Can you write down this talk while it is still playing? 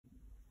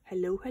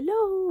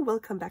Hello,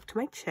 welcome back to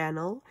my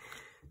channel.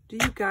 Do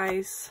you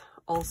guys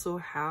also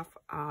have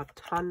a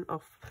ton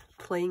of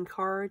playing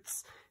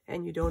cards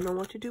and you don't know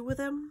what to do with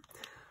them?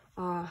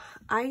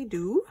 I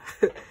do.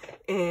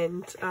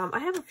 And I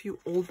have a few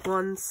old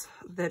ones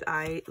that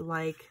I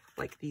like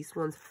these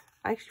ones.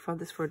 I actually found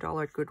this for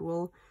 $1 at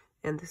Goodwill,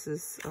 and this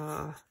is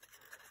a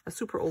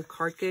super old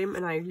card game,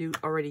 and I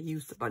already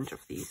used a bunch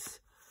of these.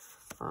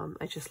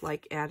 I just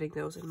like adding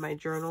those in my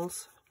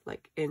journals,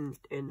 like in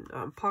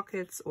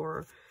pockets,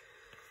 or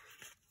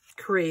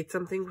create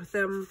something with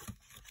them.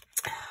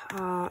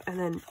 And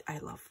then I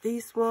love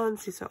these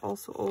ones. These are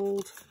also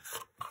old.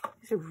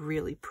 These are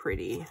really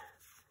pretty.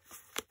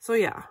 So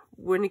yeah,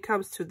 when it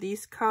comes to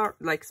these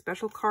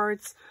special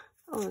cards,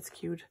 oh, that's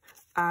cute.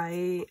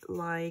 I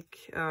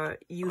like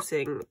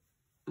using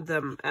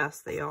them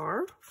as they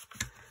are.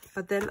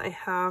 But then I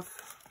have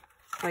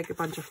like a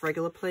bunch of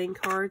regular playing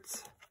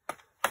cards.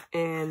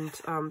 And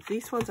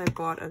these ones I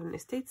bought at an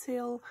estate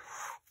sale.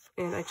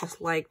 And I just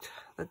liked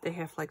that they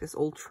have like this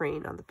old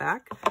train on the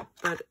back.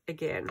 But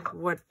again,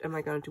 what am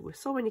I going to do with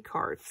so many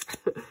cards?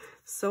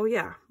 So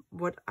yeah,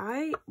 what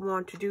I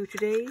want to do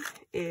today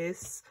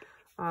is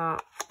I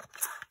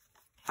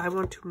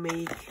want to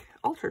make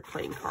altered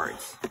playing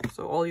cards.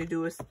 So all you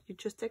do is you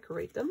just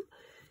decorate them.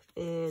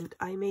 And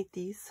I made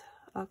these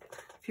a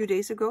few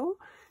days ago.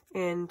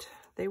 And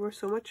they were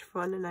so much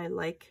fun. And I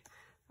like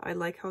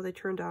how they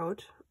turned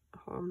out.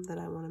 That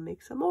I want to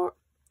make some more.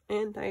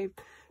 And I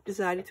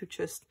decided to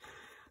just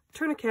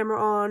turn the camera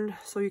on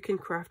so you can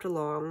craft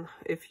along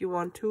if you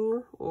want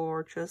to,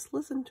 or just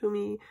listen to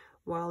me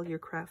while you're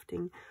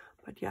crafting.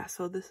 But yeah,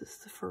 so this is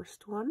the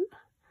first one,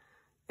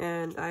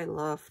 and I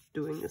love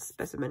doing the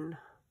specimen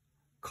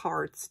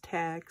cards,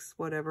 tags,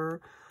 whatever,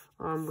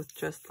 with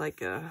just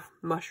like a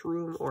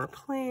mushroom or a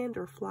plant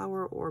or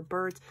flower or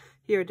birds.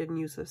 Here I didn't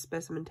use a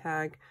specimen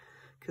tag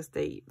because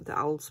the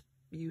owls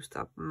used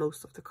up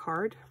most of the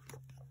card.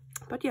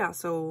 But yeah,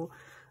 so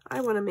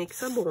I want to make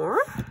some more,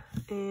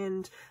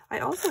 and I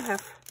also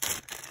have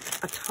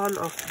a ton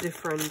of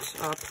different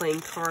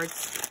playing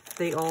cards.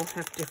 They all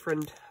have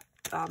different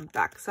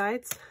back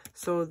sides,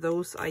 so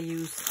those I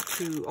use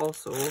to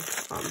also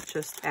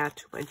just add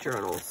to my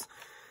journals.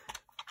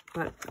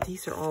 But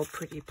these are all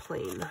pretty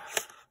plain.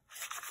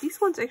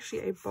 These ones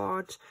actually I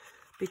bought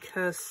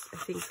because I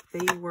think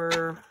they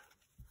were,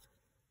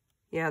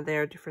 yeah,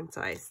 they're different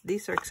size.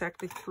 These are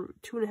exactly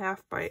 2.5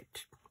 by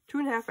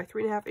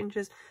 3.5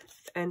 inches,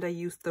 and I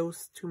used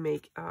those to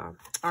make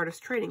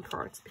artist trading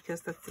cards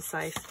because that's the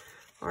size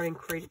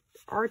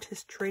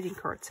artist trading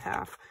cards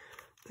have.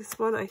 This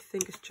one I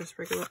think is just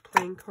regular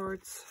playing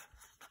cards.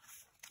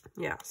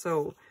 Yeah,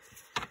 so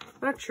I'm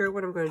not sure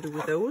what I'm going to do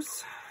with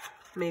those.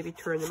 Maybe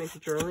turn them into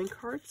journaling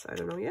cards. I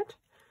don't know yet.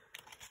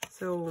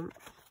 So,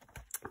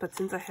 but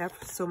since I have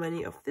so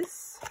many of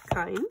this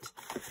kind,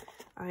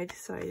 I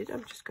decided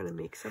I'm just going to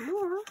make some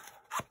more.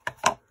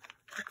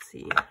 Let's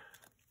see.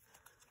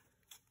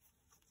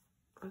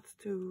 Let's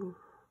do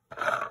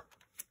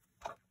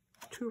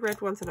 2 red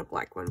ones and a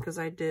black one, because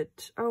I did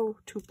 2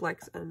 black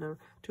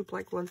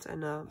ones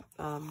and a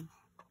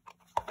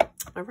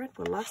red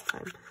one last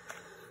time.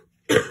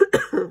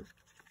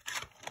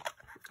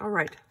 All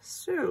right,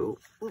 so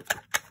let's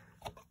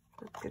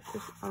get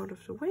this out of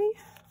the way.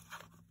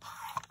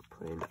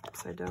 Put it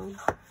upside down.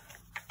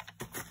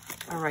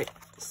 All right,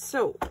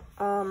 so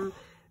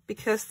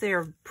because they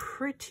are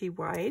pretty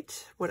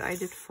white, what I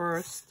did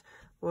first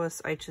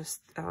was I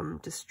just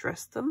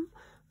distressed them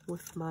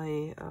with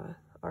my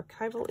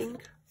archival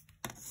ink,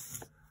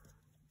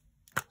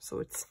 so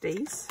it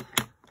stays,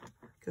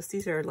 because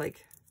these are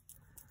like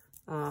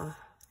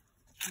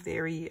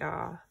very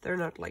they're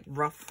not like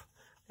rough,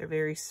 they're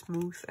very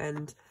smooth,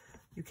 and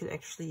you can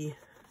actually,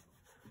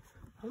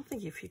 I don't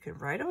think if you can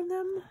write on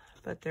them,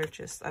 but they're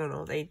just, I don't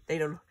know, they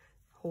don't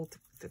hold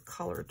the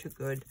color too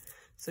good,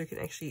 so you can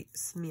actually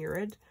smear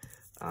it,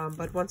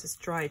 but once it's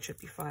dry it should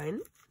be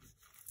fine.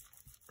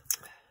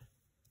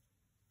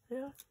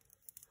 Yeah,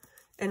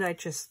 and I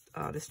just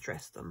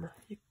distressed them.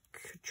 You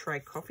could try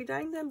coffee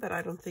dyeing them, but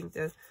I don't think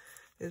that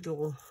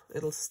it'll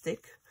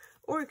stick.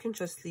 Or you can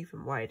just leave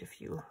them white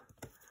if you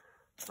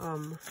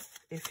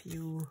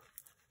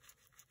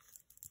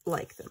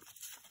like them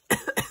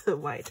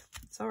white.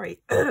 Sorry,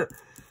 got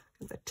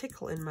a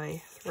tickle in my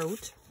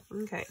throat.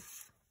 Okay,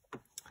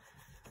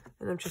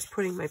 and I'm just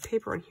putting my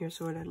paper on here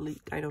so that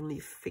I don't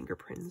leave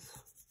fingerprints.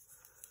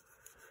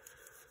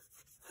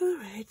 All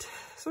right,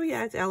 so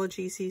yeah, it's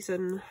allergy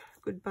season.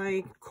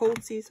 Goodbye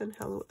cold season.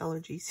 Hello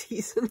allergy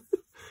season.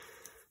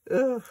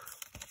 Ugh.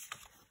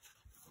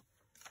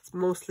 It's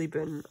mostly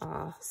been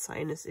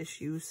sinus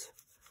issues,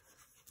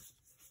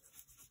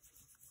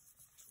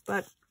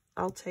 but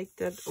I'll take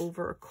that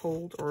over a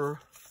cold or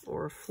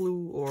a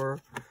flu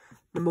or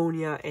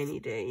pneumonia any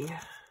day,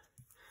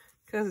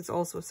 because it's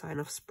also a sign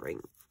of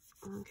spring.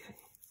 Okay,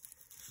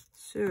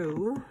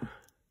 so,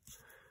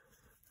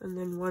 and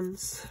then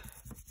once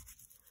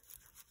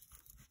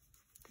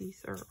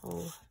these are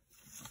all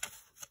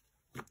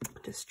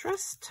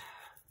distressed,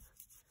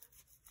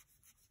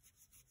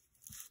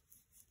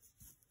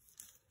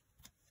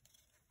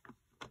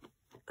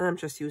 I'm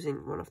just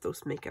using one of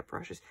those makeup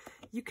brushes.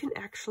 You can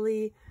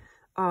actually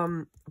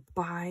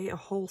buy a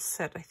whole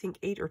set, I think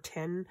 8 or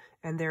 10,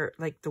 and they're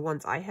like the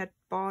ones I had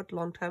bought a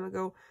long time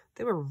ago.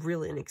 They were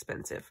really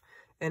inexpensive.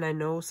 And I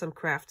know some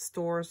craft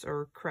stores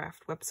or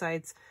craft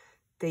websites,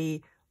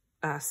 they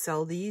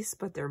sell these,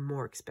 but they're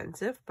more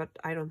expensive, but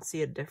I don't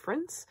see a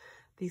difference.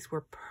 These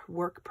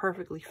work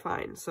perfectly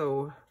fine,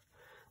 so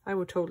I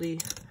would totally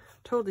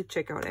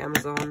check out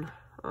Amazon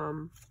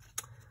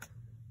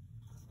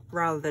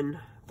rather than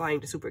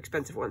buying the super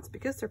expensive ones,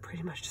 because they're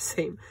pretty much the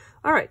same.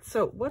 All right,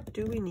 so what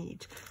do we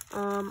need?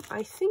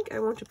 I think I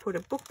want to put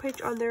a book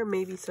page on there,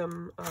 maybe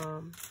some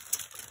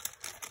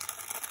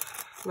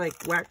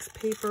like wax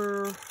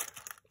paper.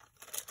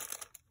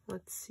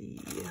 Let's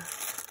see.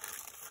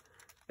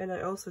 And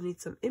I also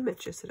need some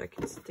images that I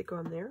can stick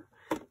on there.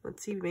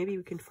 Let's see, maybe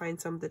we can find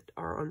some that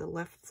are on the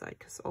left side,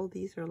 because all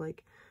these are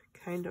like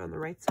kind of on the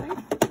right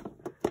side.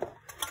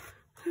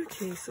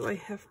 Okay, so I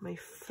have my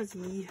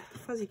fuzzy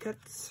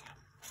cuts.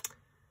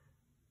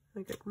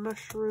 I got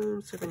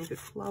mushrooms. Have any good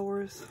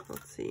flowers?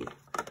 Let's see.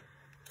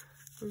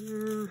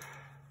 Nope,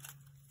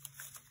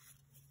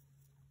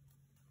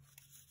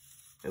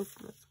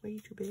 that's way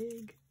too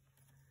big.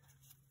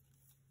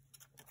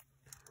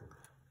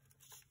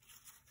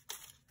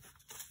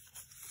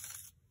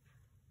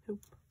 Nope.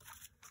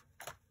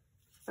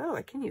 Oh,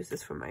 I can use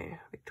this for my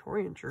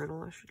Victorian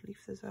journal. I should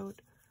leave this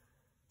out.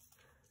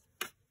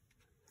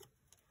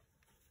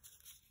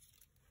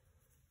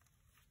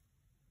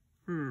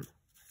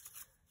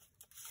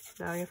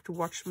 Now you have to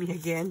watch me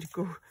again to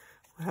go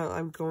while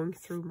I'm going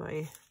through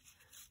my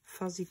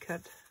fuzzy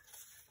cut.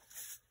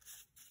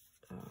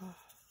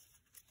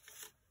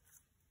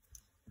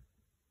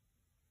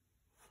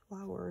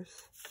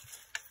 Flowers.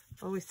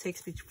 Always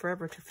takes me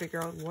forever to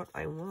figure out what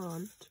I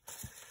want.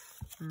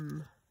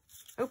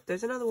 Oh,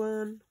 there's another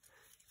one.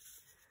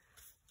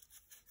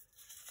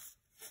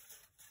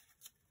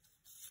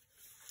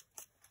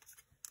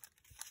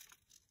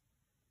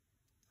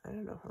 I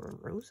don't know how many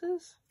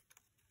roses.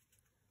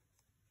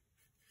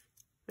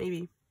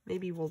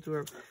 Maybe we'll do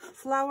a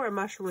flower, a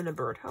mushroom, and a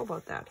bird. How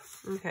about that?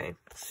 Okay,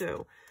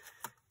 so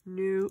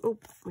oh,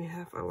 we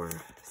have our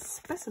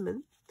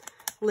specimen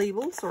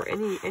labels, or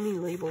any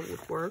label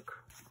would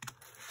work.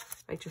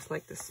 I just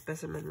like the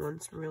specimen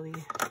ones really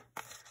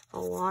a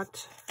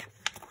lot.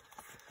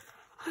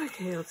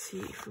 Okay, let's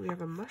see if we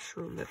have a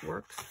mushroom that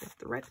works with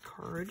the red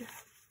card.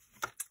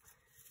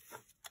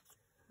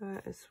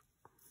 That is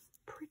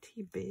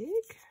pretty big.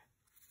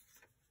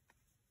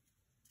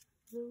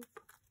 Nope.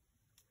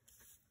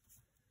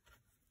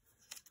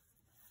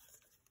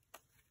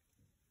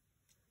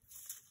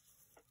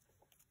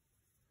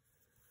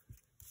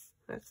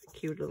 That's a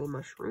cute little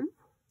mushroom.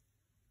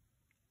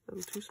 A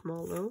little too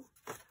small though.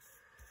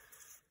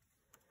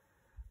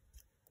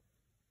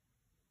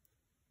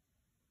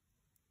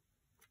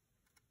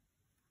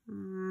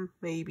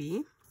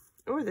 Maybe.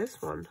 Or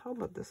this one. How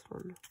about this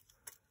one?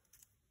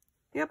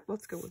 Yep,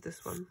 let's go with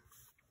this one.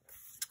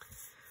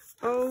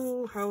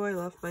 Oh, how I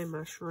love my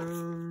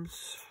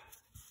mushrooms.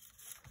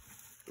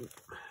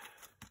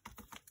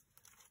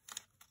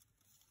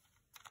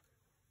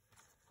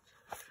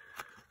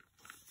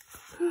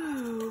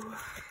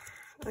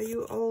 Are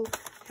you all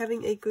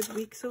having a good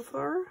week so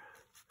far? Are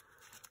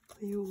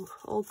you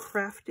all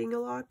crafting a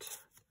lot?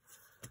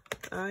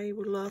 I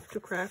would love to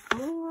craft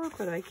more,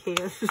 but I can't.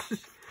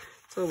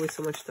 It's always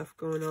so much stuff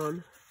going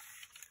on.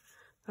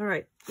 All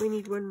right, we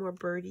need one more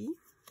birdie.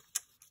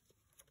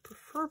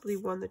 Preferably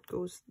one that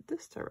goes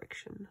this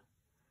direction.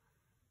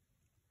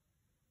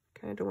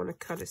 Kind of want to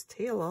cut his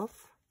tail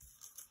off.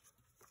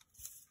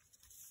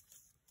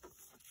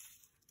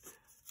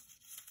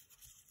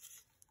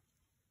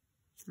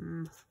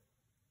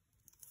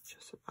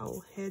 Just an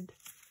owl head.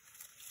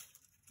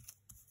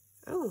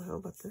 Oh, how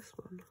about this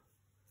one?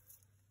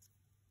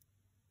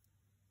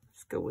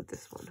 Let's go with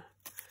this one.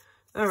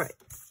 All right.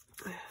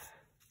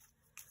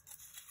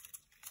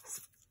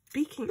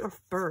 Speaking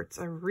of birds,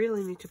 I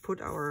really need to put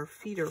our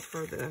feeder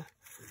for the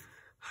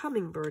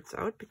hummingbirds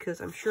out, because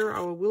I'm sure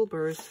our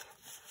Wilbur's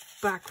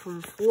back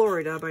from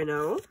Florida by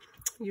now.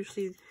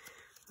 Usually,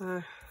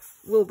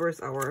 Wilbur's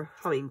our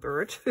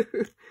hummingbird.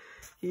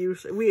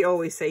 We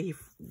always say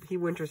he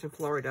winters in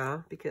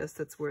Florida, because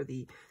that's where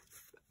the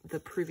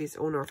previous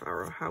owner of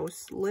our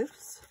house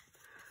lives.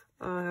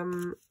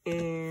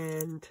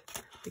 And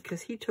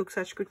because he took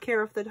such good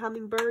care of that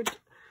hummingbird,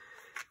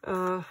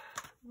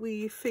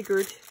 we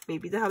figured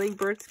maybe the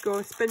hummingbirds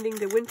go spending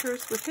the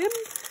winters with him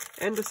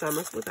and the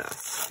summers with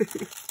us.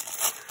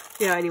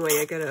 Yeah, anyway,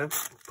 I gotta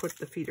put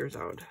the feeders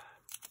out.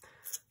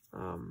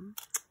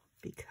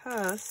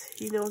 Because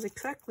he knows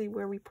exactly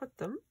where we put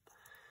them.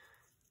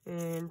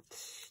 And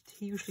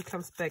he usually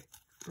comes back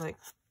like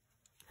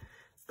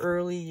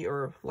early,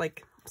 or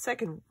like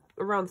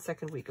around the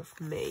second week of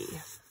May.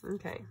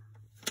 Okay,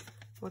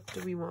 what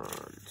do we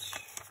want?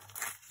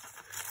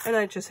 And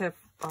I just have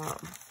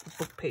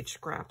book page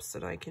scraps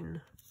that I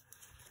can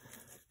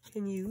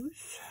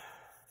use.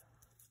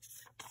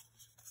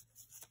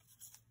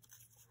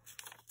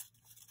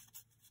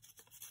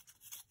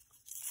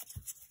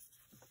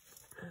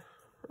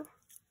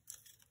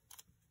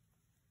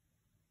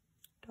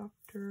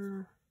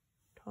 Fisher,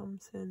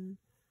 Thompson.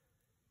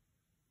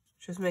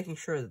 Just making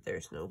sure that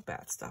there's no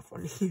bad stuff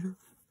on here.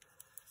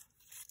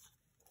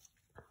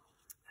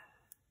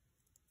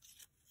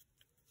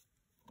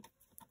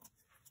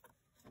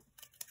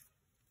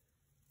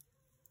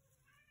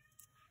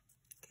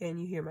 Can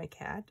you hear my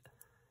cat?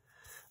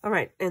 All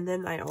right, and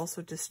then I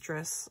also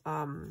distress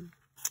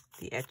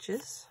the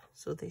edges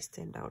so they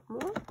stand out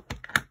more.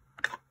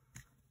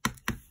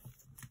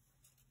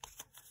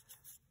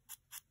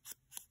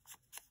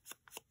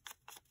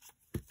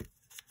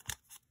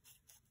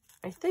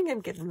 I think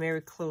I'm getting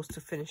very close to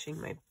finishing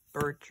my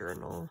bird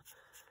journal,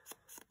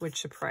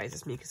 which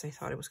surprises me because I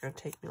thought it was going to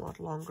take me a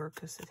lot longer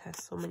because it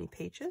has so many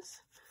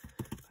pages.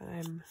 But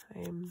I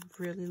am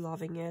really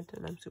loving it,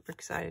 and I'm super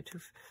excited to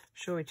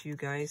show it to you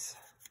guys.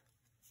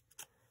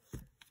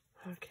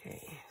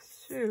 Okay,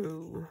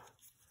 so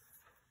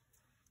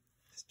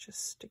let's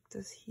just stick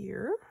this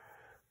here.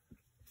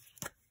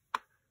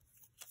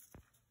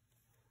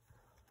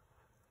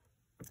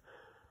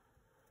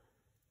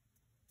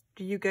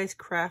 Do you guys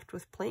craft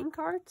with playing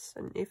cards?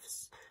 And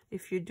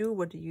if you do,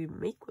 what do you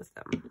make with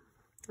them?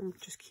 I'm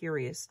just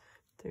curious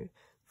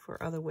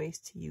for other ways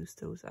to use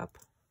those up.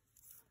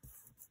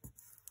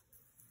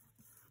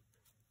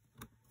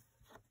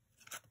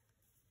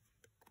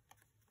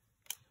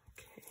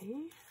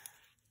 Okay.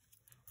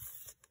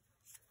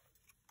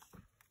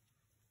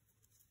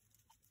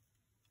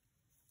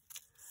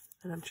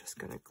 And I'm just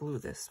gonna glue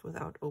this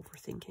without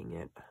overthinking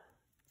it.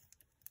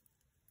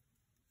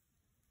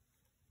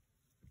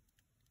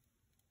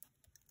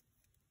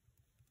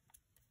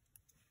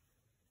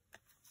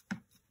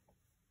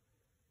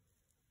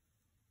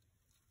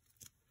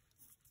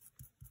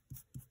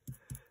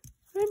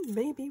 And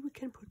maybe we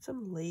can put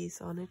some lace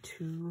on it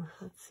too.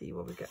 Let's see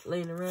what we got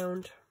laying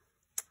around.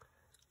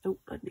 Oh,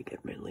 let me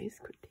get my lace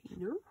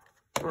container.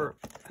 Or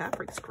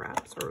fabric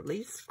scraps, or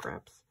lace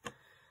scraps.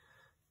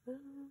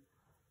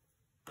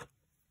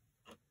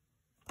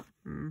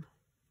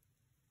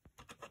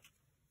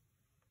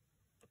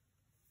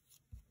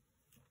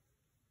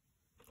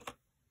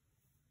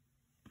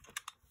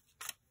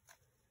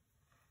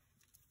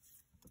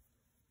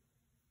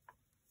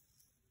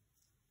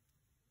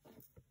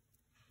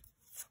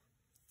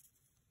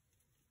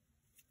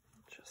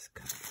 Just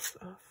cut this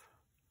off.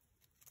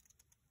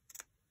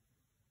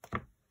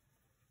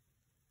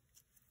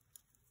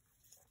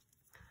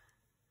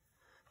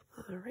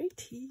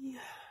 Alrighty.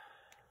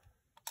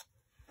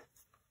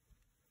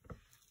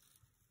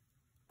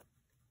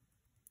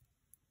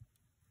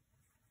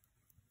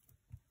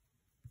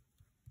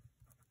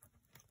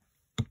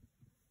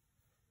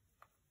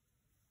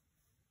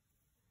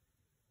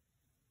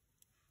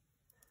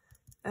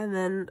 And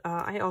then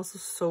I also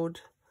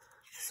sewed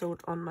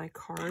on my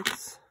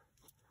cards,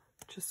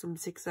 just some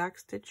zigzag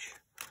stitch.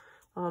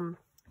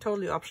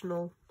 Totally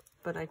optional,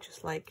 but I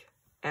just like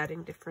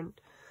adding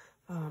different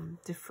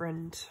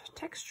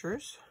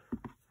textures.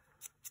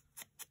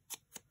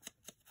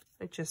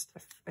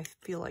 I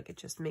feel like it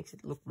just makes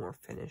it look more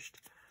finished.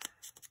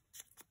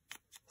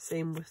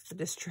 Same with the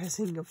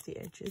distressing of the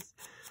edges.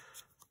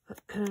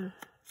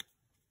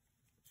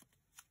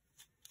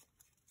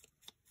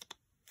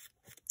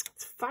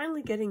 It's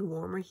finally getting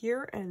warmer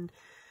here, and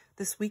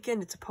this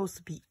weekend it's supposed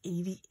to be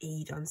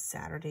 88 on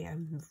Saturday.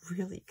 I'm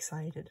really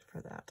excited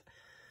for that.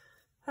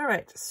 All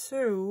right,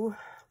 so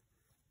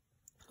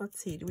let's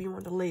see. Do we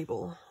want a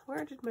label?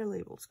 Where did my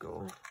labels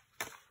go?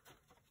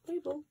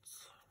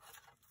 Labels.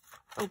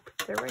 Oh,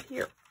 they're right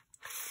here.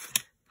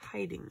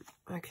 Hiding.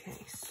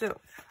 Okay, so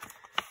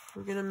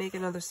we're gonna make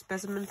another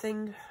specimen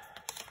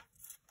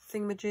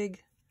thingamajig.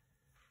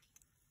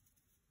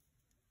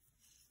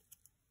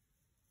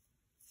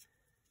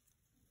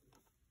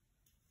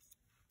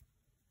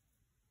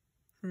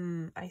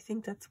 I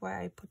think that's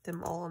why I put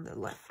them all on the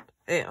left,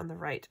 on the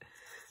right,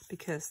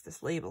 because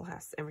this label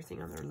has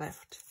everything on their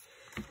left.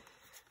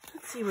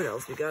 Let's see what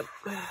else we got.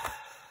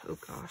 Oh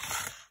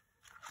gosh.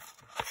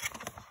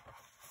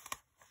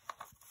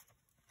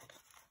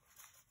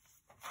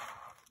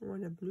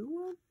 Want a blue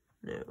one?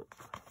 No.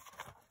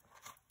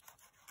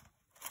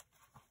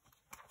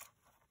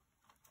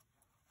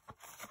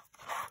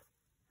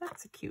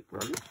 That's a cute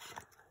one.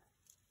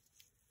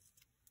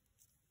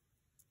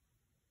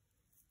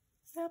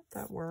 Yep,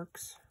 that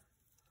works.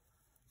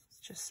 Let's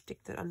just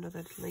stick that under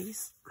that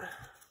lace.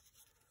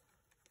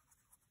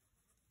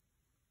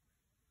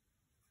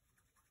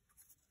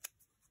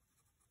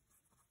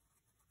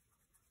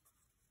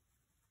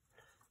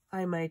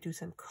 I might do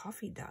some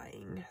coffee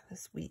dyeing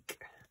this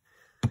week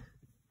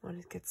when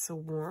it gets so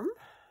warm.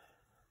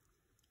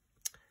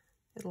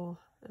 It'll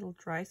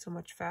dry so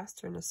much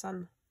faster in the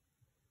sun.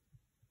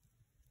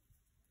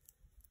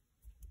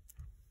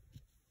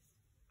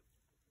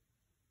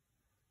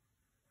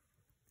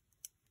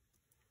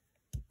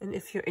 And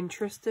if you're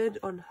interested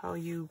on how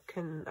you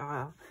can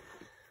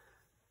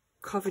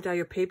coffee dye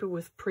your paper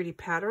with pretty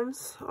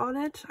patterns on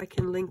it, I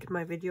can link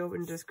my video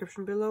in the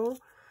description below.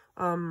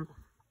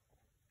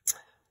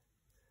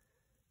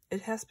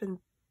 It has been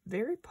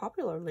very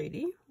popular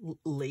lately,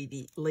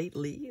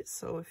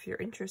 so if you're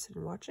interested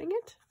in watching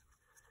it,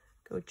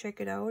 Go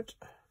check it out.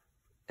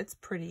 It's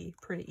pretty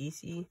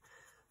easy.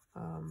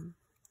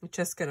 You're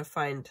just gonna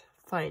find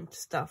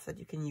stuff that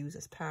you can use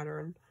as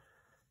pattern.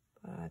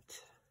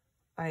 But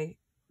I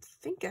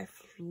think I've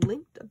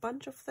linked a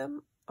bunch of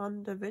them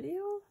on the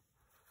video.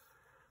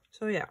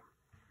 So yeah,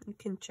 you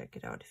can check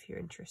it out if you're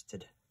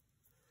interested.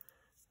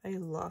 I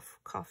love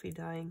coffee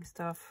dyeing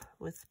stuff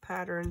with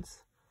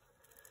patterns.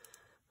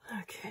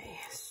 Okay,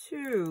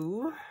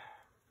 so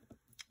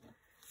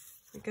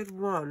I got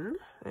one,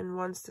 and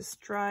once this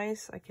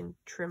dries, I can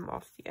trim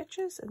off the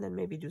edges and then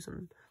maybe do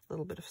some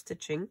little bit of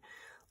stitching.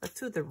 Let's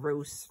do the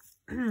rose.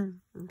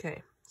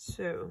 Okay,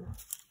 so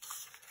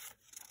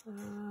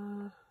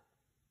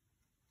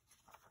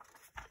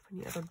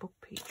any other book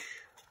page?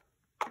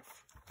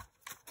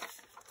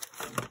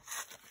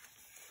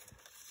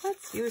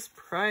 Let's use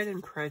Pride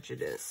and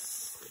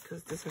Prejudice,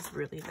 because this is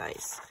really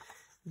nice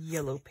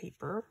yellow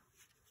paper.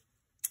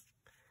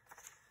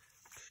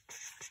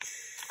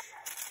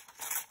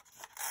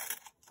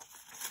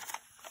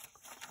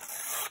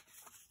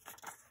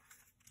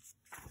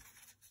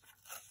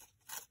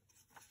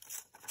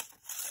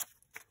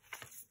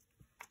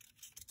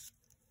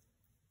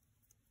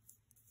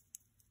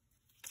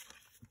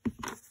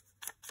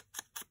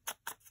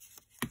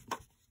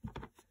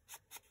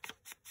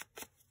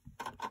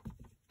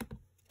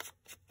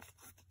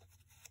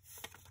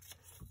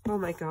 Oh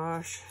my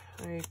gosh,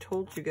 I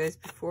told you guys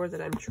before that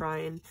I'm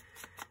trying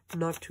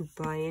not to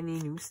buy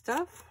any new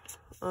stuff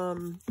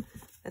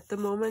at the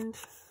moment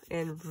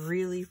and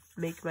really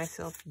make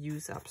myself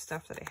use up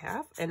stuff that I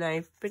have. And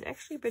I've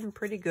actually been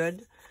pretty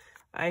good.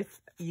 I've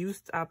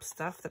used up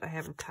stuff that I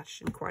haven't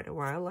touched in quite a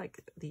while,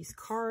 like these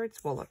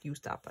cards. Well, not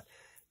used up, but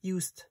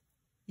used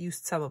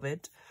some of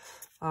it.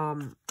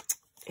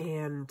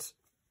 And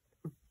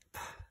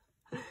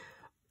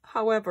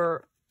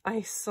however,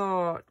 I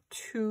saw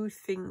two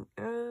things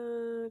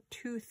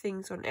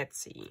on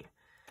Etsy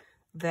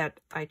that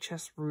I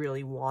just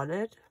really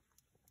wanted,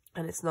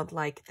 and it's not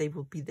like they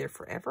will be there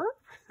forever.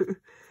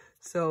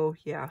 So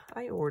yeah,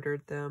 I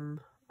ordered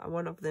them.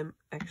 One of them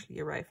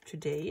actually arrived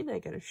today, and I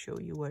gotta show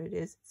you what it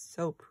is. It's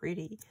so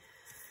pretty.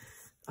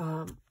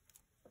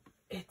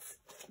 It's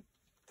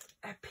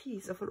a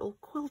piece of an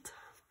old quilt.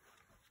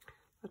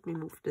 Let me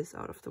move this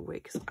out of the way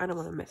because I don't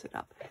want to mess it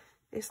up.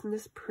 Isn't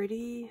this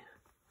pretty?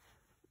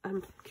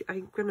 I'm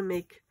gonna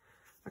make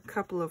a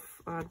couple of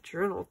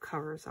journal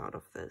covers out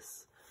of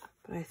this,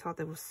 but I thought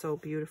that was so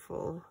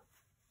beautiful.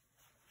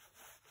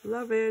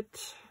 Love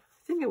it.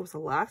 I think it was the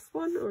last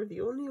one or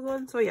the only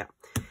one. So yeah,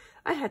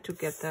 I had to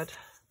get that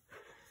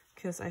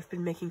because I've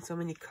been making so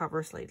many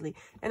covers lately,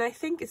 and I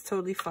think it's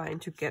totally fine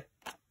to get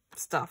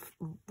stuff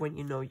when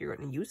you know you're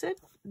gonna use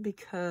it,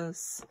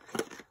 because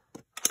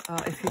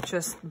if you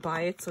just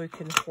buy it so you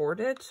can hoard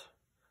it,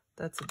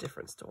 that's a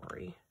different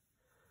story.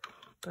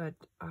 But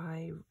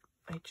I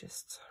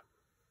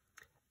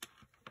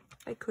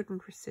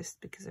couldn't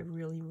resist because I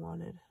really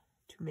wanted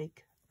to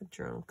make a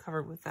journal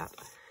cover with that.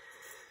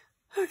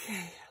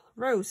 Okay,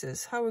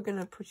 roses. How are we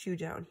gonna put you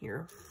down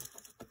here?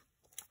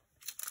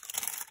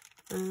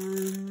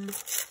 And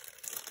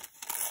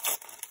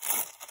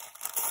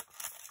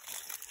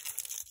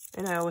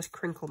I always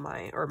crinkle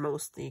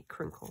most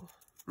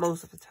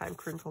of the time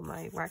crinkle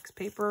my wax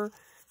paper,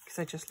 because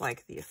I just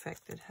like the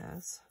effect it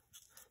has,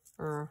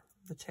 or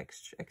the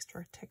texture,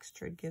 extra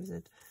texture it gives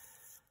it.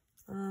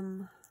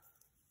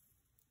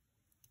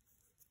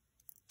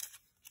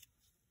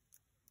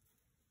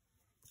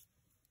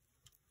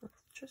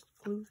 Let's just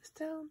glue this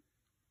down.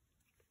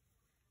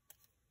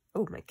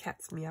 Oh, my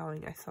cat's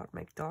meowing. I thought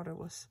my daughter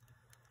was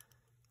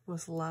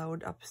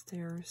loud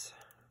upstairs.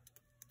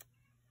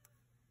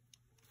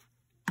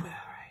 All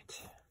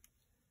right.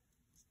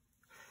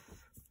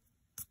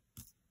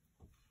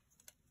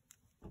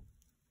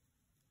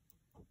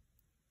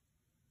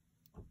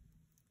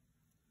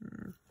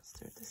 Let's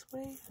do it this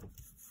way.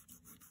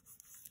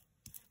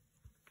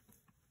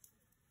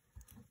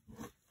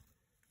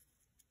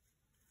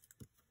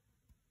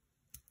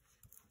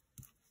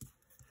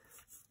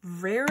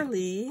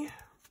 Rarely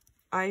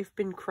I've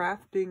been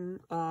crafting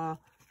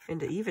in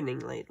the evening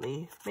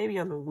lately. Maybe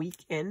on the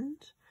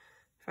weekend,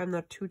 if I'm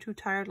not too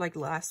tired. Like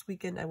last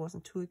weekend, I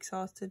wasn't too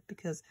exhausted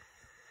because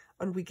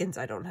on weekends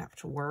I don't have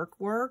to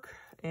work.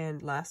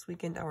 And last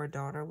weekend our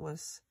daughter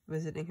was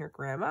visiting her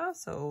grandma,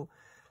 so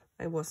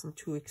I wasn't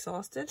too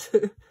exhausted.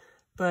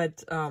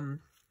 But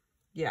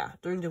yeah,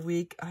 during the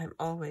week I'm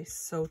always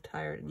so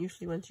tired, and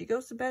usually when she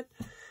goes to bed,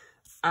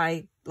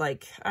 I'm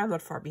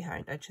not far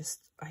behind. I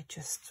just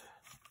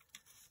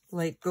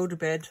like go to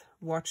bed,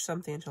 watch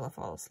something until I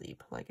fall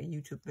asleep, like a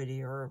YouTube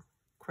video or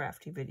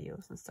crafty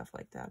videos and stuff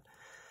like that.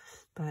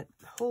 But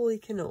holy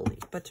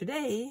cannoli. But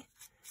today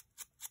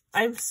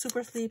I'm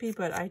super sleepy,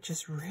 but I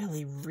just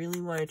really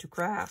wanted to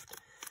craft.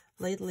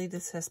 Lately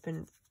this has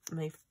been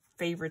my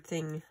favorite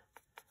thing,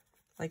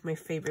 like my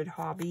favorite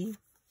hobby.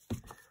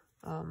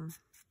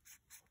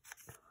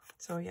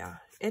 So yeah,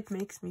 it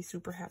makes me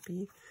super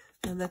happy,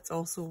 and that's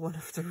also one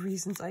of the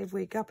reasons I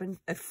wake up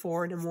at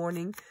 4 in the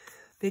morning,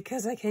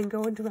 because I can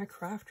go into my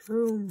craft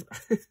room.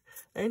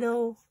 I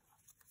know,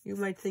 You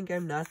might think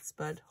I'm nuts,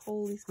 but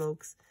holy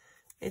smokes,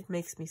 it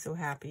makes me so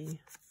happy.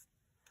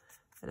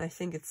 And I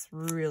think it's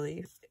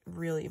really,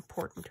 really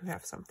important to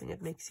have something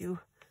that makes you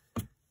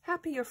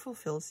happy or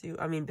fulfills you.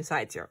 I mean,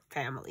 besides your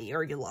family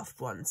or your loved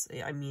ones.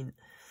 I mean,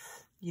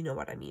 you know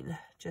what I mean.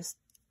 Just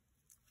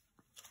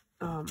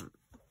a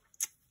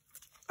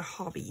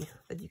hobby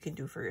that you can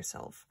do for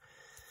yourself.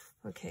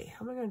 Okay,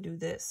 how am I going to do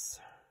this?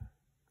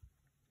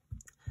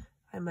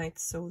 I might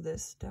sew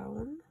this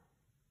down.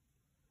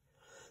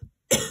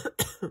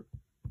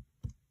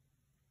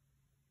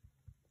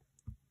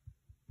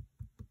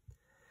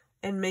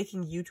 And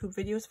making YouTube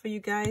videos for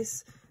you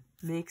guys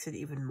makes it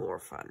even more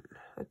fun.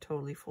 It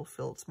totally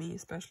fulfills me,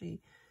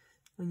 especially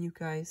when you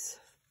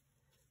guys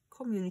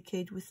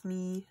communicate with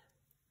me.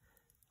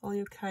 All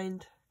your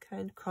kind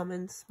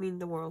comments mean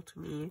the world to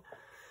me.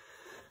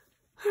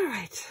 All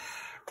right.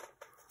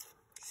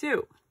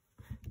 So,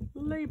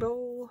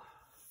 label.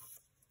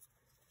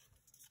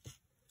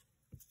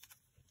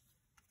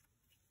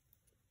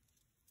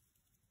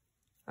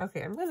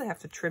 Okay, I'm gonna have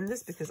to trim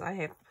this because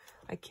I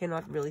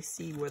cannot really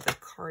see where the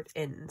card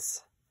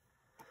ends.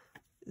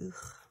 Ugh.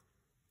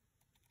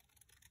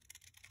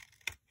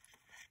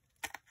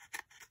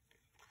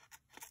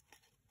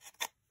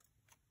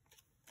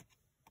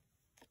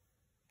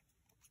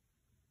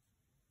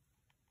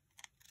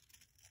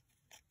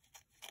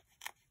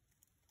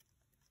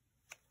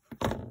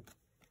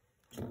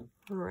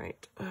 All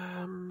right, how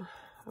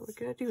are we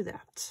gonna do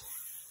that?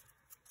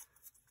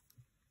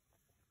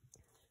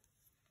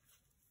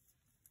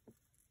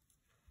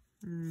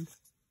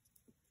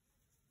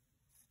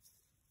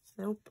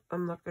 Nope,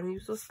 I'm not gonna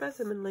use those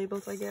specimen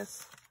labels, I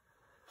guess.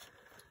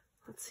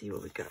 Let's see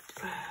what we got.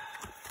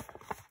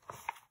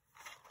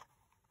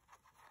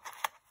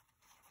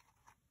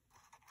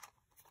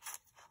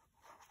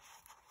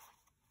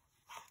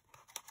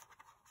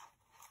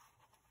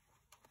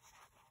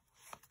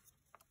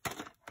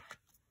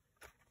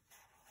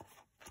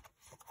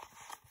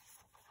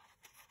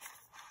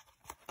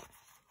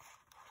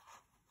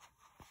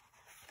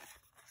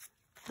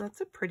 That's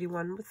a pretty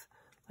one with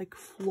like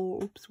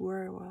floor. Oops,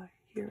 where am I?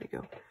 Here we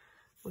go.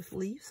 With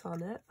leaves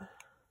on it.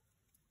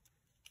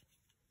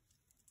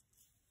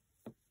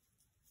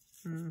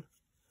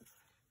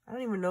 I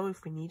don't even know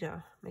if we need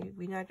a, maybe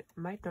we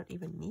might not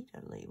even need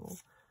a label.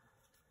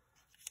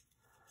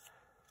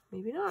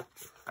 Maybe not.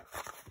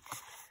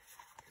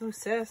 Who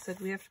says that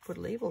we have to put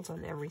labels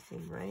on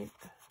everything, right?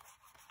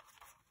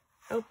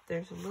 Oh,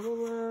 there's a little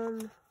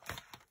one.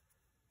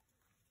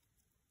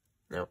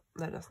 Nope,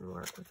 that doesn't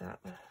work with that.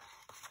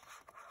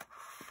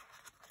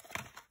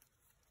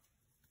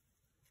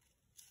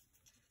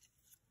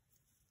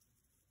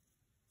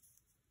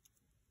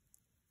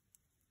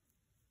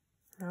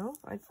 No,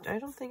 I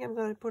don't think I'm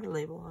going to put a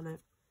label on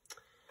it.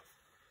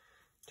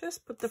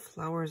 Just put the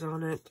flowers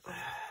on it.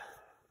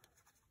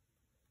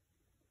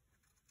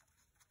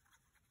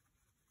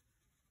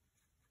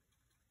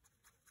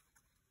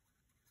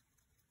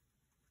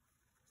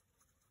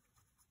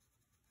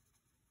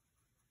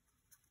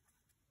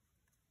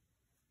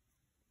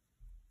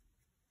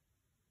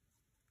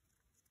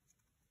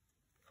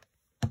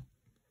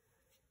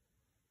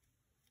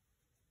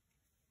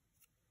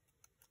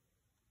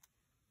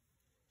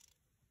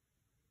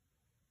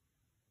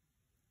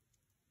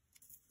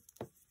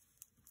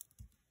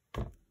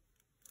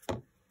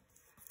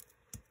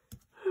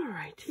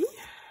 Alrighty,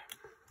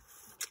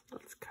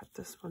 let's cut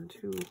this one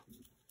too.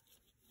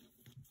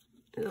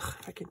 Ugh,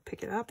 if I can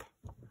pick it up.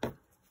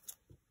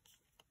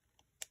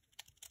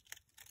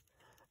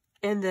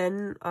 And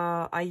then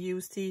I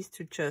use these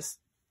to just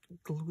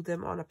glue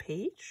them on a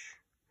page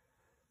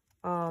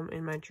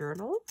in my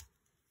journal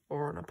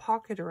or in a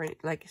pocket or any,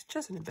 like it's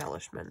just an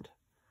embellishment.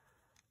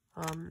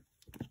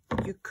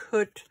 You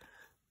could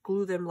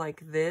glue them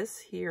like this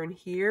here and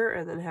here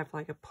and then have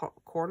like a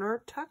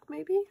corner tuck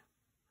maybe.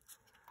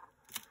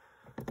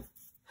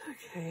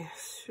 Okay,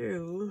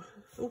 so,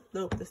 oh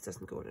no, this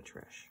doesn't go in the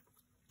trash.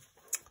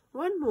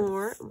 One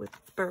more with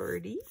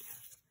Birdie.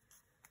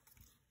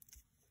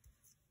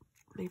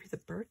 Maybe the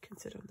bird can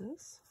sit on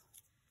this.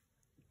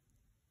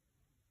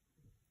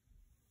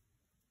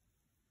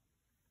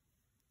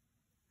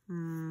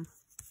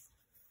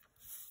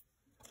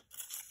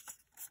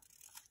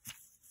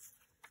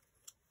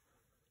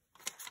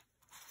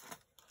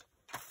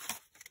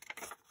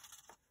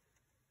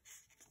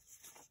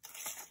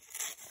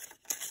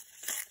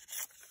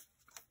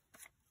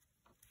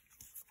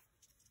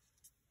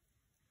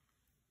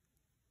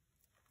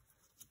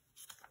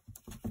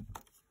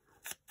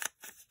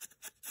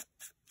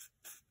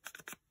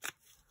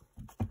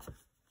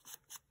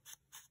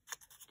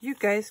 You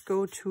guys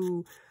go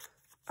to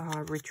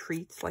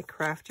retreats, like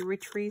crafty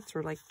retreats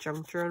or like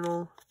junk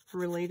journal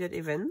related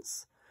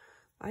events?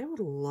 I would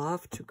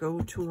love to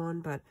go to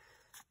one, but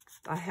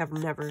I have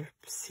never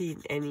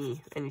seen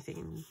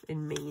anything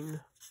in Maine.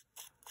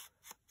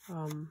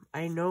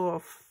 I know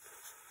of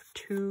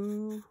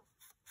two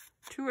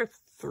or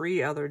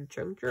three other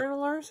junk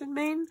journalers in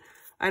Maine.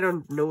 I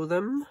don't know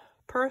them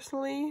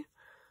personally,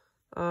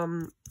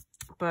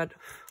 but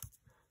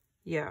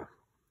yeah.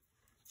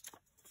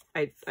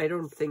 I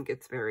don't think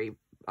it's very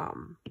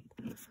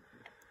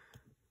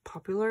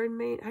popular in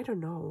Maine. I don't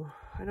know.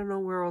 I don't know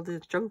where all the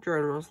junk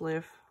journals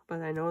live,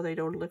 but I know they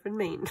don't live in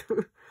Maine.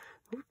 It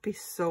would be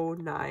so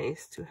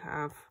nice to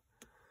have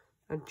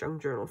a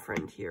junk journal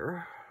friend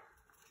here.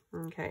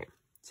 Okay,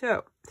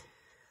 so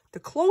the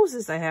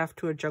closest I have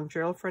to a junk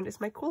journal friend is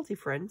my quilty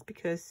friend,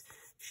 because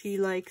she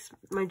likes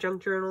my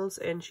junk journals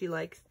and she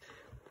likes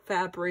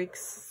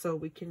fabrics, so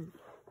we can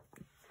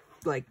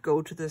like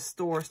go to the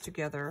stores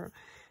together.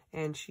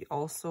 And she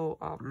also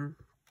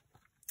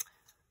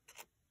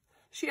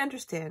she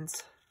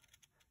understands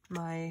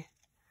my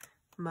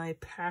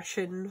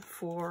passion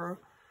for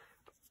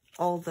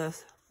all the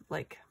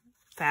like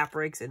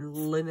fabrics and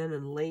linen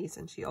and lace,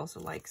 and she also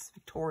likes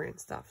Victorian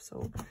stuff,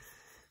 so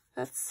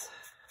that's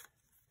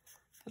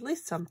at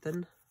least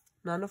something.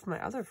 None of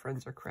my other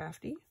friends are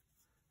crafty.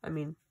 I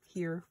mean,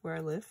 here where I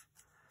live.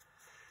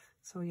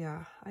 So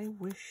yeah, I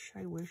wish.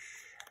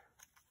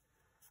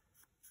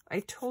 I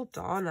told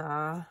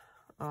Donna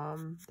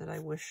that I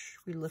wish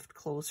we lived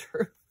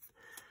closer.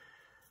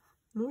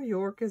 New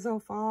York is so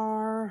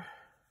far.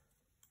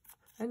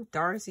 And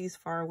Darcy's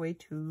far away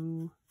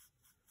too.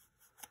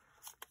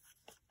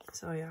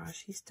 So yeah,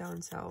 she's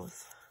down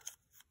south.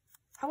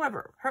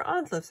 However, her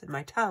aunt lives in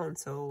my town,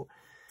 so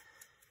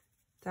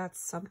that's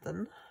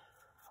something.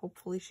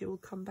 Hopefully she will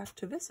come back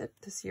to visit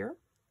this year.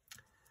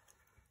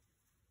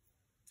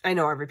 I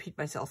know I repeat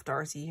myself,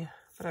 Darcy,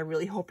 but I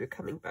really hope you're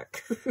coming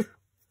back.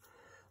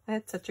 I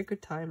had such a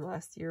good time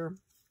last year.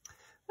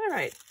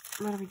 Alright,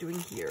 what are we doing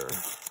here?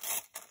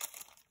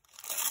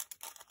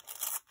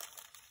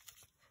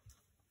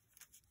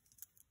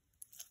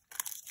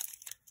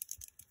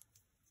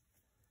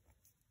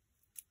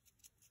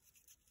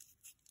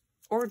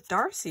 Or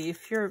Darcy,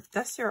 if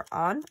does your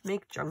aunt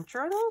make junk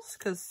journals?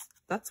 Because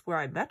that's where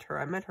I met her.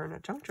 I met her in a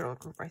junk journal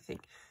group, I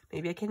think.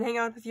 Maybe I can hang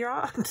out with your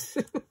aunt.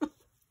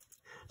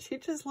 She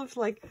just lives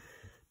like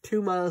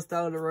 2 miles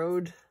down the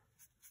road.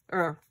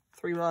 Or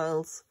 3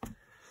 miles.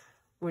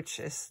 Which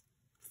is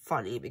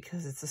funny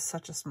because it's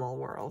such a small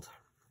world.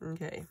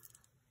 Okay.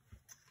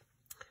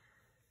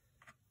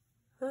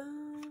 What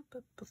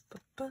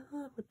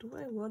do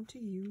I want to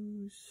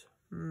use?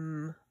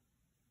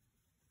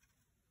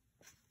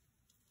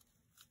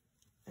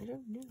 I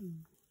don't know.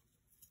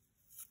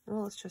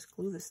 Well, let's just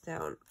glue this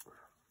down.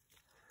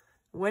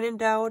 When in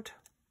doubt,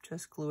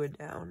 just glue it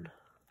down.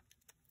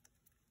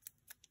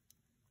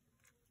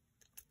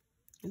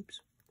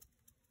 Oops.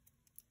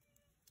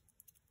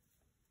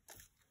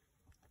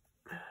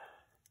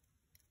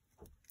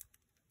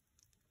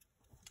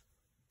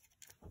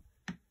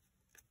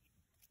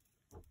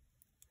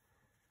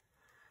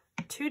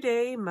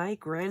 Today, my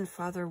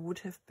grandfather would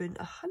have been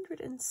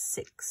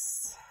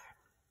 106.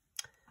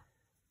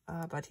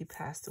 But he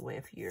passed away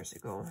a few years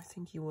ago. I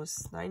think he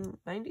was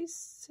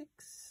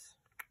 96?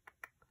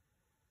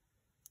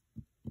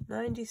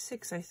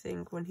 96, I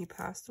think, when he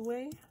passed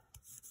away.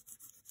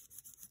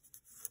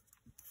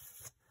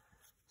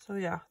 So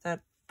yeah,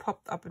 that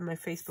popped up in my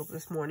Facebook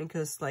this morning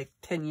because like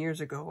 10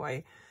 years ago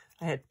I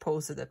had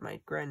posted that my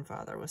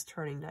grandfather was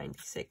turning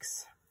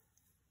 96.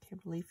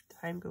 Can't believe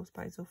time goes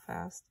by so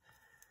fast.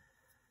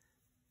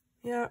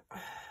 Yeah.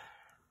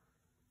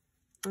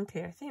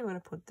 Okay, I think I'm going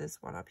to put this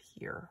one up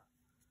here.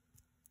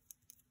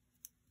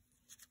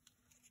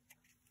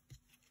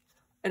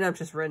 And I'm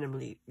just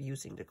randomly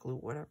using the glue,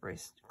 whatever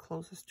is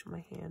closest to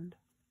my hand.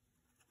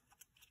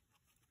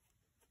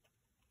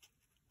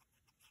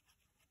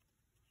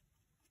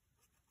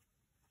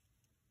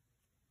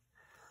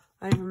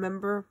 I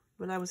remember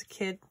when I was a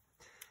kid,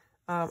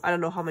 I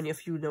don't know how many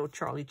of you know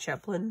Charlie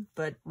Chaplin,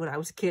 but when I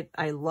was a kid,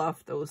 I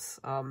loved those,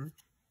 I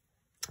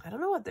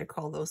don't know what they're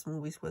called, those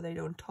movies where they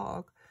don't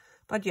talk.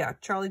 But yeah,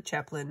 Charlie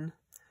Chaplin,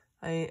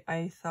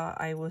 I thought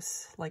I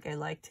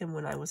liked him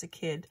when I was a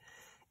kid.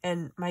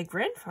 And my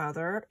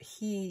grandfather,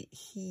 he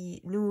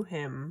knew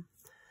him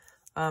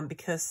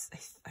because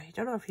I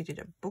don't know if he did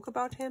a book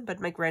about him, but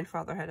my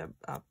grandfather had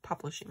a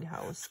publishing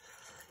house.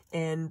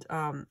 And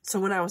so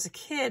when I was a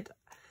kid,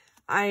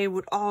 I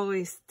would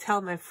always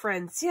tell my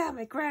friends, yeah,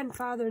 my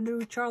grandfather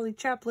knew Charlie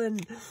Chaplin.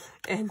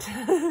 And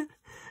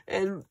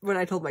and when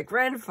I told my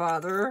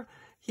grandfather,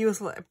 he was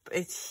like,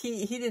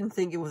 he didn't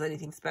think it was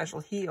anything special.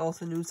 He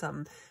also knew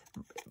some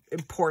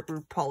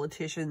important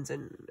politicians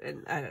and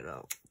I don't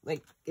know,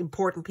 like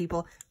important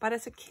people. But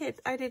as a kid,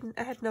 I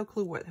had no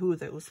clue who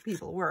those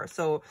people were.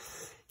 So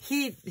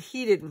he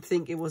didn't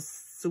think it was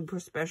super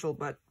special.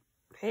 But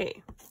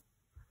hey,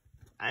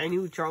 I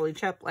knew Charlie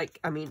Chaplin. Like,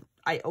 I mean,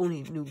 I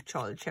only knew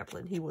Charlie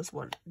Chaplin. He was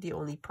the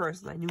only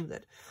person I knew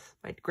that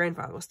my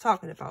grandfather was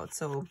talking about.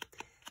 So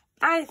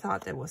I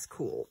thought that was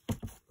cool,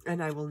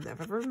 and I will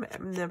never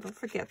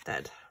forget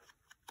that.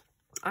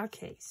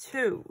 Okay,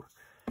 so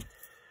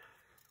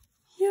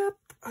yep.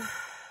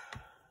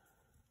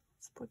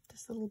 Let's put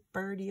this little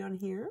birdie on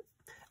here.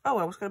 Oh,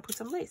 I was gonna put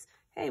some lace.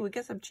 Hey, we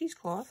got some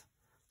cheesecloth.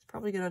 It's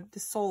probably gonna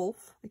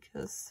dissolve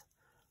because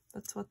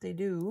that's what they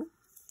do.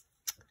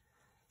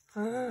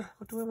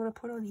 What do I want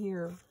to put on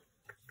here?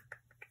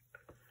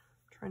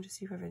 Trying to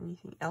see if I have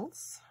anything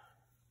else.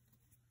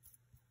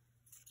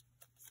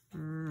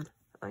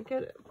 I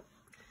get it.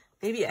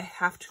 Maybe I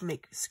have to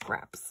make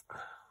scraps.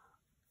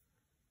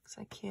 Because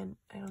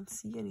I don't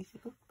see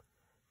anything. Oh,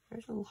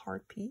 there's a little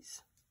hard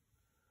piece.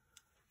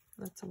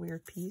 That's a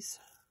weird piece.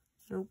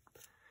 Nope,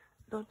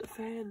 not a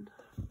fan.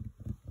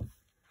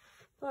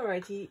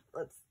 Alrighty,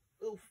 let's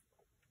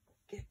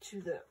get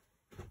to the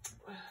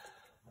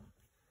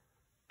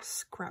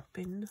scrap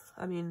bin.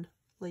 I mean,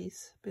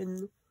 lace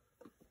bin.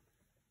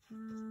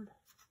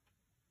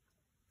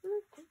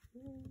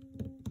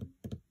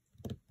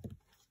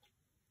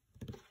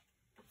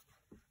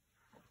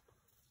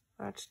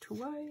 That's too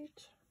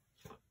white.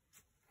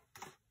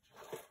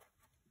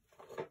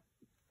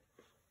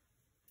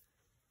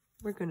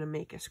 We're gonna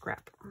make a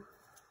scrap.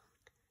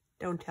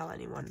 Don't tell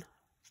anyone.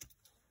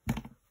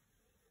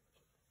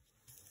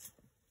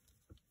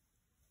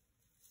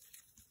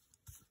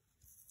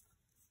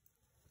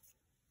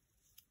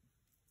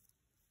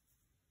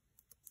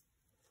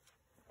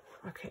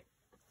 Okay.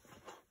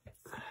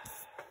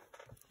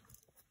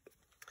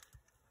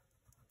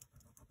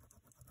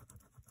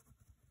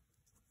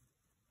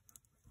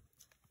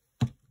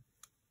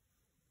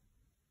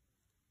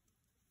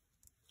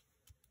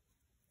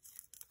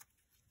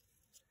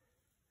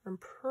 I'm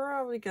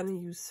probably gonna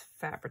use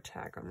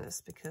Fabri-Tac on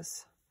this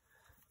because,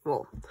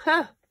 well,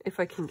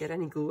 if I can get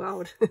any glue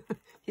out.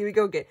 Here we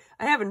go again.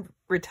 I haven't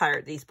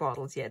retired these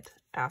bottles yet,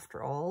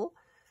 after all.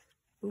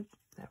 Oop,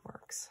 that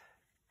works.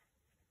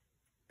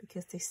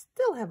 Because they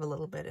still have a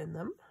little bit in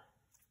them.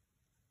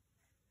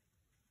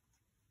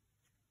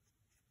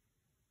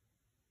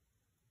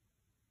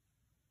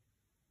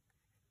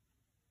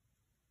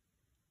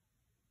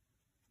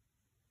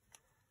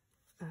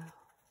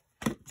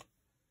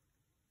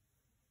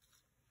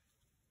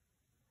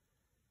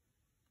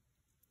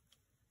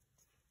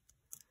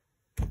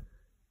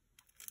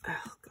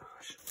 Oh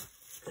gosh.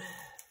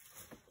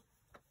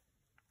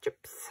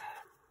 Chips.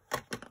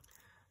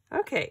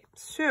 Okay,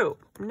 so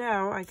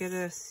now I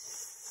gotta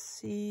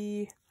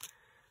see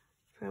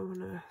if I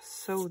wanna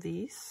sew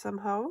these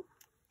somehow.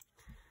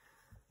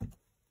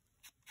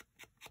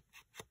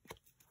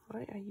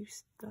 Why are you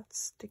not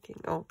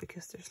sticking? Oh,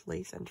 because there's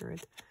lace under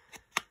it.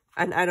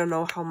 And I don't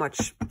know how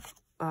much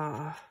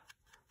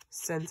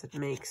sense it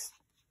makes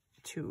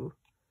to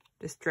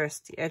distress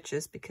the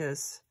edges,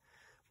 because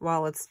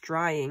while it's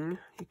drying,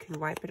 you can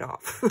wipe it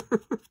off.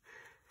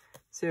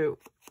 So,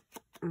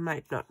 it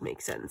might not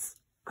make sense.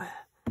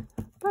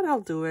 But I'll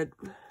do it,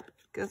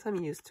 because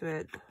I'm used to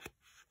it.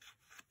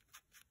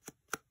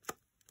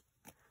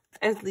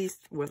 At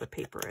least where the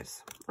paper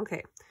is.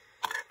 Okay.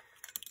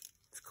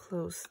 Let's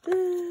close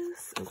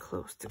this and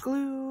close the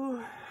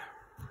glue.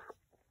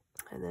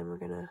 And then we're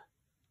gonna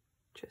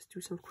just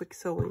do some quick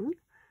sewing.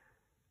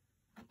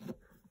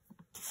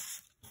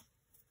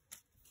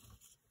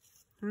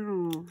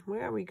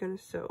 Where are we gonna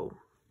sew?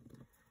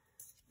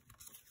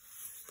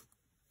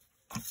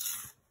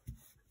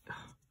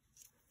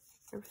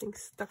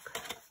 Everything's stuck.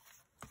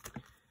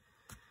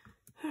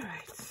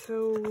 Alright,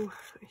 so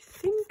I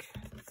think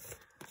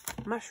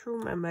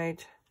mushroom I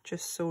might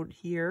just sew it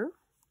here.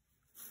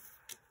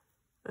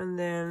 And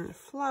then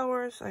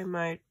flowers I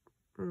might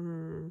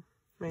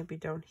maybe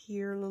down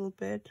here a little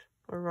bit,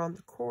 or around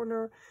the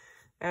corner.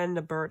 And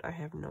the bird, I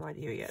have no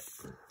idea yet.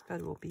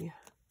 That will be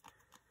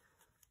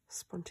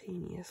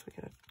spontaneous.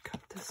 We're gonna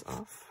cut this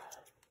off.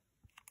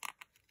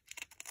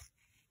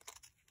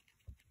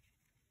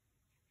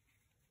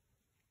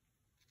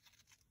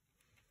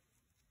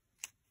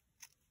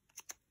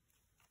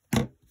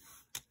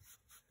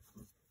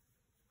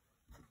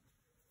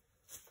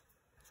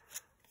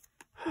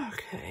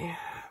 Okay.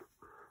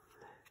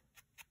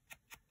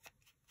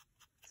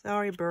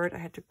 Sorry, bird, I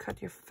had to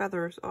cut your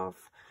feathers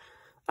off.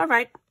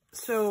 Alright,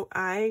 so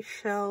I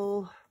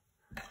shall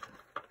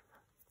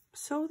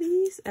sew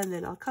these and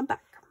then I'll come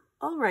back.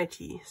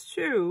 Alrighty,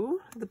 so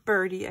the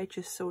birdie I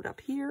just sewed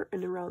up here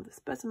and around the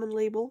specimen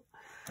label.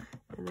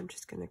 And I'm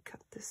just gonna cut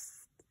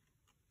this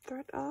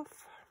thread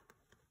off.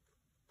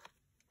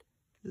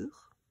 Ugh.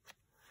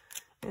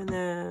 And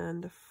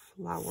then the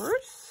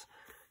flowers,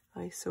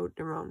 I sewed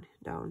around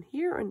down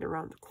here and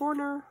around the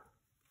corner.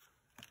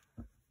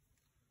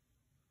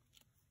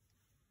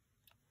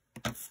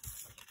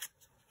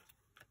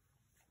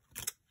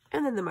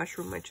 And then the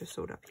mushroom I just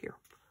sewed up here.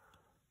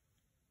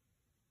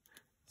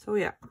 So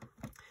yeah,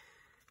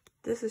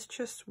 this is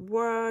just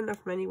one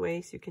of many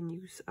ways you can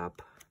use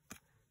up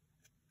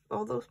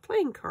all those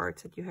playing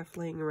cards that you have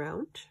laying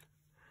around.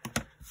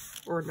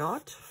 Or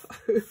not.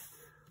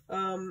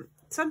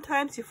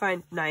 Sometimes you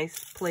find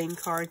nice playing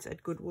cards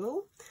at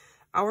Goodwill.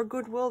 Our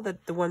Goodwill,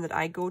 the one that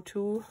I go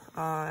to,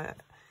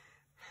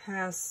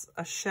 has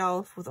a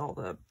shelf with all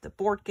the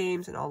board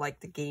games and all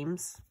like the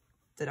games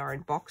that are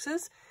in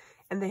boxes.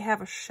 And they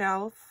have a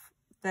shelf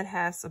that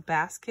has a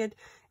basket,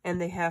 and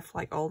they have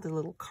like all the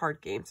little card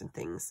games and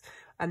things.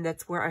 And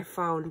that's where I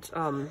found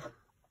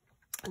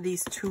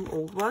these two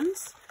old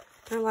ones.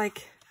 They're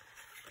like,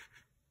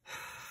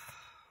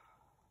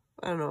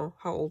 I don't know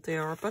how old they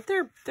are, but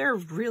they're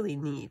really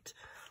neat.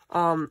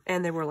 And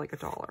they were like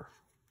 $1.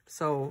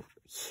 So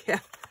yeah,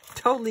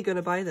 totally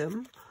gonna buy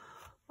them.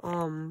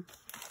 And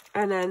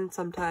then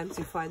sometimes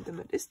you find them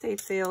at estate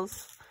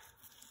sales.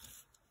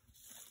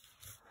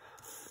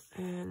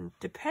 And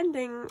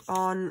depending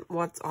on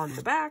what's on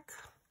the back,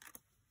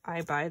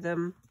 I buy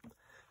them.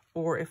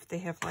 Or if they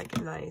have like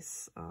a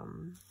nice,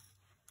 what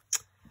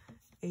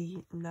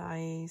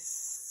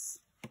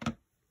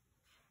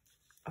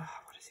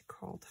is it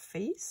called?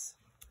 Face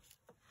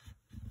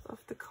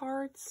of the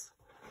cards.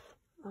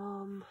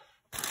 And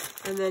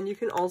then you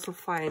can also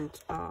find,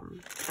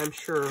 I'm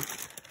sure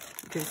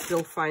you can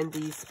still find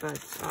these, but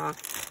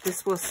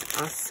this was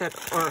a set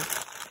or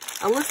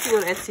a listing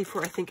on Etsy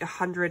for I think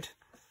 100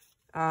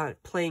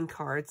 playing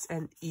cards,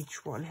 and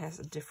each one has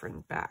a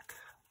different back.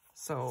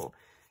 So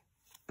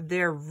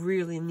they're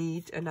really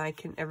neat, and I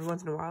can every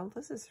once in a while.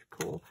 This is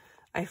cool.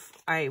 I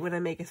when I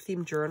make a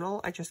theme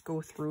journal, I just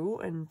go through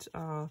and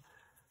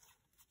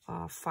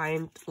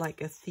find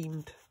like a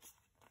themed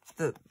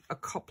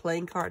a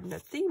playing card in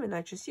that theme, and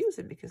I just use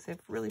it because they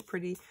have really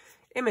pretty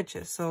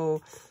images.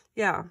 So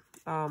yeah,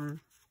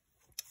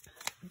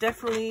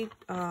 definitely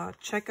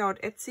check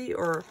out Etsy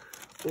or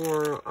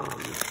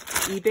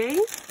eBay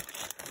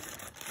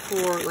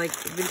for like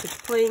vintage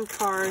playing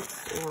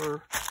cards,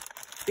 or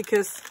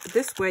because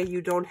this way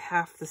you don't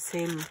have the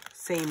same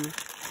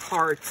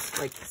cards,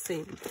 like the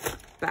same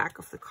back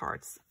of the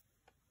cards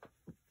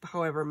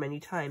however many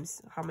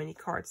times, how many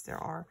cards there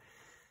are.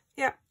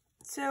 Yeah,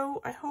 so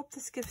I hope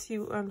this gives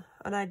you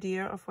an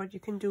idea of what you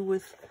can do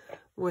with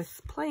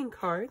playing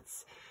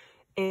cards.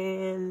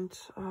 And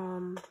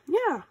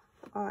yeah,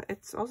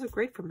 it's also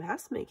great for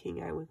mask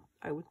making,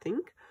 I would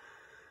think.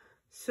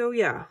 So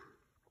yeah,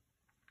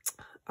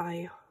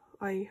 I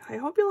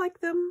hope you like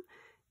them,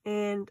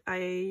 and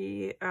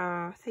I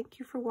thank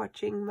you for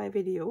watching my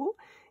video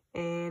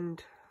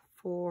and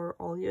for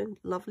all your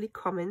lovely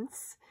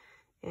comments,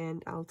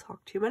 and I'll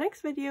talk to you in my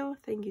next video.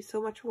 Thank you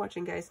so much for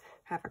watching, guys.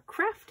 Have a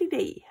crafty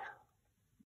day.